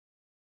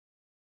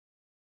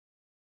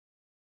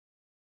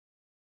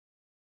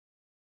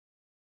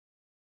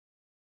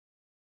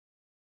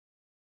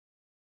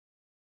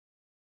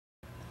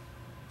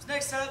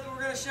Next setup that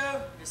we're going to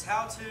show is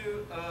how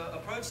to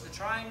approach the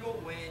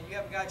triangle when you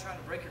have a guy trying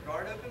to break your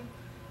guard open.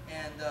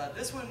 And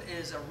this one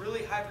is a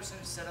really high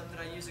percentage setup that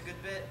I use a good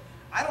bit.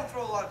 I don't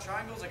throw a lot of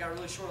triangles, I got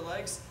really short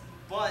legs,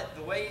 but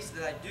the ways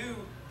that I do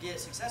get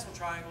successful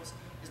triangles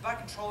is by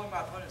controlling my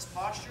opponent's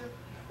posture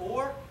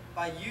or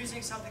by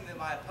using something that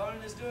my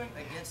opponent is doing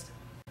against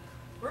it.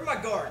 We're in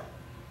my guard.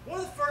 One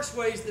of the first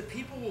ways that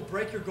people will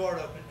break your guard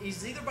open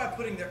is either by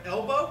putting their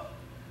elbow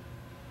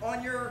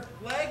on your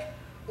leg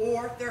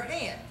or their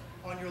hand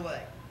on your leg.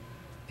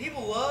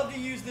 People love to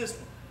use this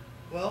one.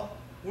 Well,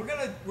 we're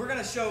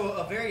gonna show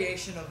a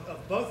variation of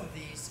both of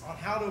these on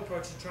how to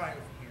approach the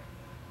triangle from here.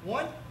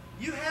 One,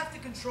 you have to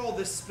control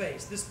this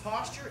space. This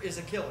posture is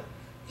a killer.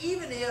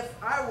 Even if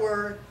I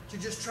were to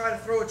just try to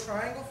throw a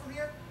triangle from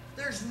here,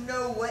 there's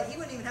no way, he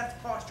wouldn't even have to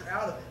posture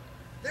out of it.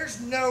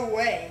 There's no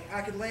way I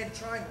could land a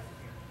triangle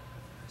from here.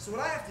 So what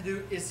I have to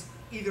do is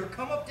either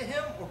come up to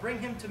him or bring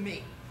him to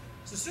me.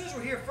 So as soon as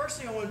we're here, first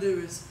thing I want to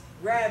do is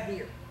grab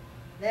here.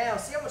 Now,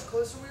 see how much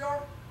closer we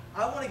are?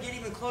 I want to get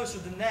even closer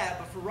than that,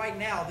 but for right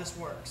now, this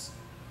works.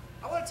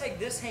 I want to take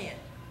this hand,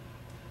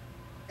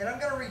 and I'm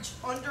going to reach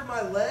under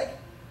my leg,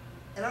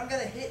 and I'm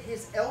going to hit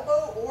his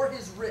elbow or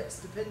his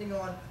wrist, depending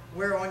on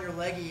where on your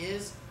leg he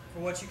is for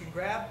what you can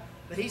grab.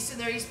 But he's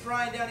sitting there, he's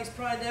prying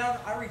down,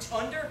 I reach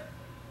under,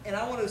 and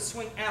I want to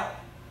swing out.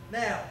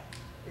 Now,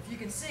 if you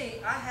can see,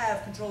 I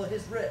have control of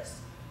his wrist.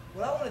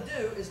 What I want to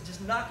do is just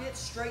knock it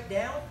straight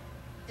down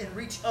and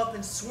reach up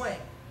and swing.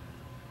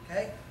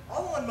 Okay?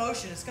 All in one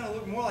motion, it's going to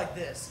look more like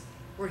this.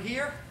 We're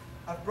here,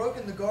 I've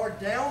broken the guard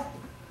down.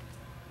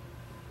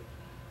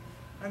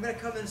 I'm going to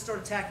come in and start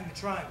attacking the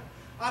triangle.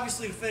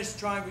 Obviously, to finish the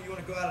triangle, you want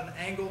to go out at an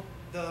angle.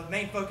 The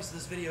main focus of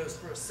this video is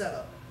for a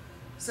setup.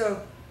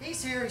 So,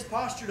 he's here, he's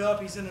postured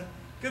up, he's in a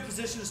good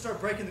position to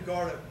start breaking the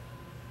guard open.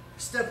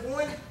 Step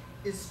one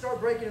is start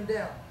breaking him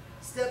down.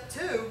 Step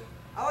two,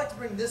 I like to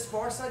bring this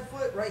far side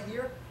foot right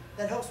here.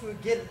 That helps me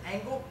get an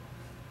angle.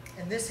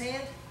 And this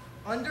hand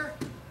under.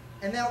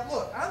 And now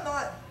look, I'm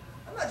not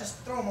just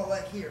throwing my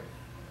leg here.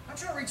 I'm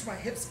trying to reach my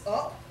hips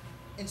up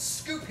and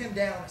scoop him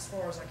down as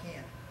far as I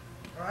can.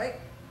 All right?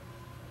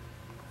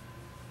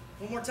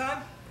 One more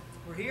time.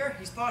 We're here.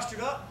 He's postured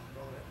up.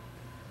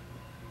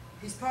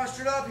 He's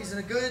postured up. He's in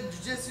a good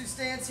jiu-jitsu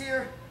stance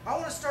here. I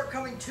want to start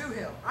coming to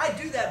him. I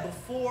do that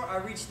before I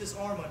reach this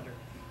arm under.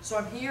 So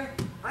I'm here.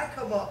 I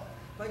come up.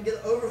 If I can get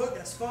an overhook,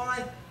 that's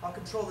fine. I'll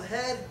control the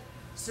head.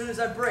 As soon as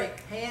I break,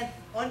 hand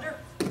under,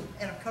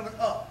 and I'm coming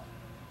up.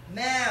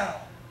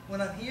 Now,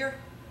 when I'm here,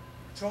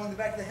 controlling the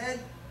back of the head,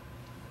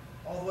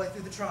 all the way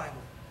through the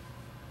triangle.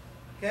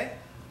 Okay?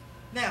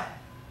 Now,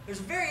 there's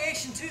a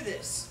variation to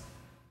this.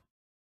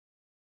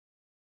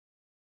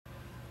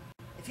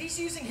 If he's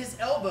using his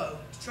elbow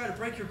to try to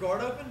break your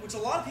guard open, which a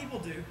lot of people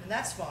do, and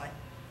that's fine,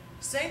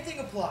 same thing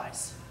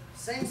applies.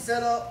 Same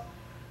setup,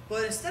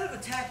 but instead of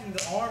attacking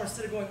the arm,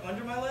 instead of going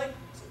under my leg,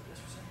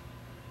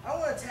 I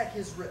want to attack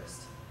his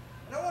wrist.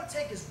 And I want to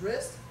take his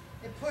wrist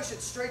and push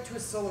it straight to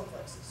his solar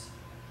plexus.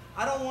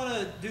 I don't want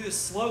to do this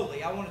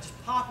slowly. I want to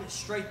just pop it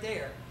straight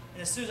there.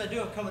 And as soon as I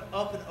do, I'm coming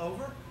up and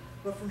over.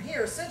 But from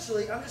here,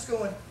 essentially, I'm just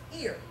going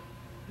here.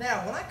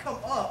 Now, when I come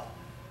up,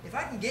 if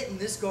I can get in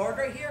this guard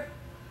right here,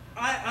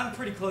 I'm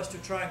pretty close to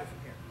a triangle from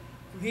here.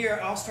 From here,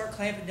 I'll start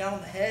clamping down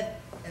on the head,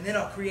 and then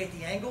I'll create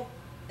the angle,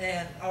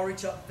 and I'll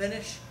reach up and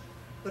finish.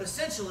 But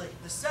essentially,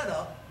 the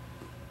setup,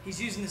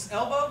 he's using this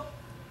elbow.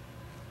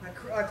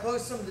 I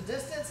close some of the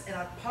distance, and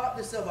I pop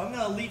this elbow. I'm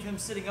going to leave him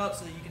sitting up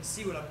so that you can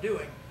see what I'm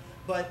doing.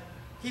 But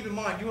keep in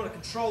mind, you want to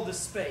control this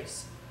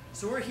space.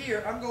 So we're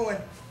here. I'm going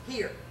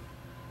here.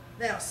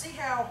 Now, see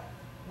how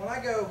when I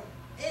go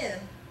in,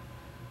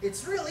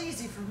 it's real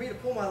easy for me to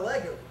pull my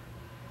leg over.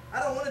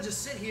 I don't want to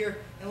just sit here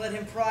and let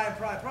him pry and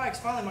pry and pry, because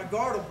finally my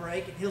guard will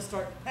break and he'll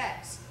start to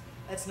pass.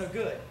 That's no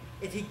good.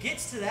 If he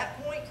gets to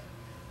that point,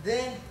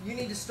 then you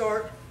need to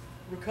start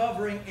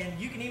recovering, and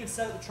you can even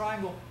set up the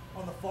triangle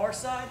on the far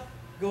side,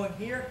 going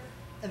here,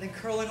 and then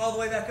curling all the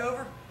way back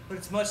over, but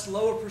it's much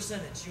lower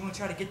percentage. You want to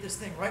try to get this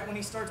thing right when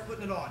he starts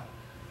putting it on.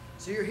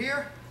 So you're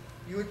here,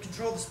 you would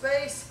control the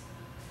space,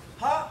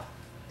 pop,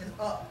 and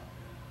up.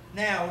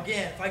 Now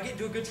again, if I get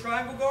into a good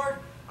triangle guard,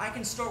 I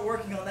can start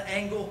working on the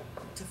angle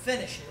to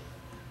finish it.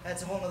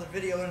 That's a whole other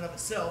video in and of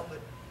itself, but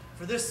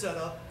for this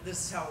setup,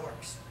 this is how it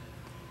works.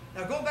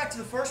 Now going back to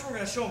the first one, we're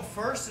going to show him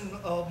first in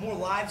more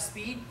live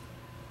speed.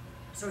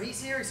 So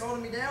he's here, he's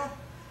holding me down.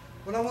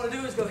 What I want to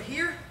do is go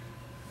here,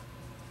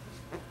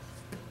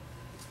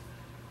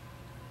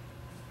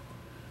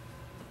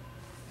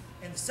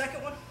 and the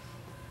second one,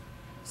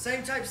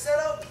 same type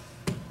setup.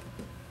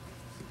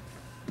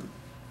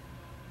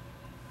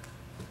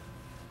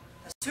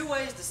 There's two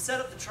ways to set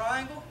up the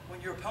triangle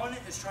when your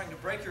opponent is trying to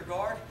break your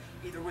guard,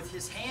 either with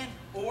his hand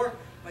or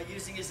by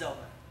using his elbow.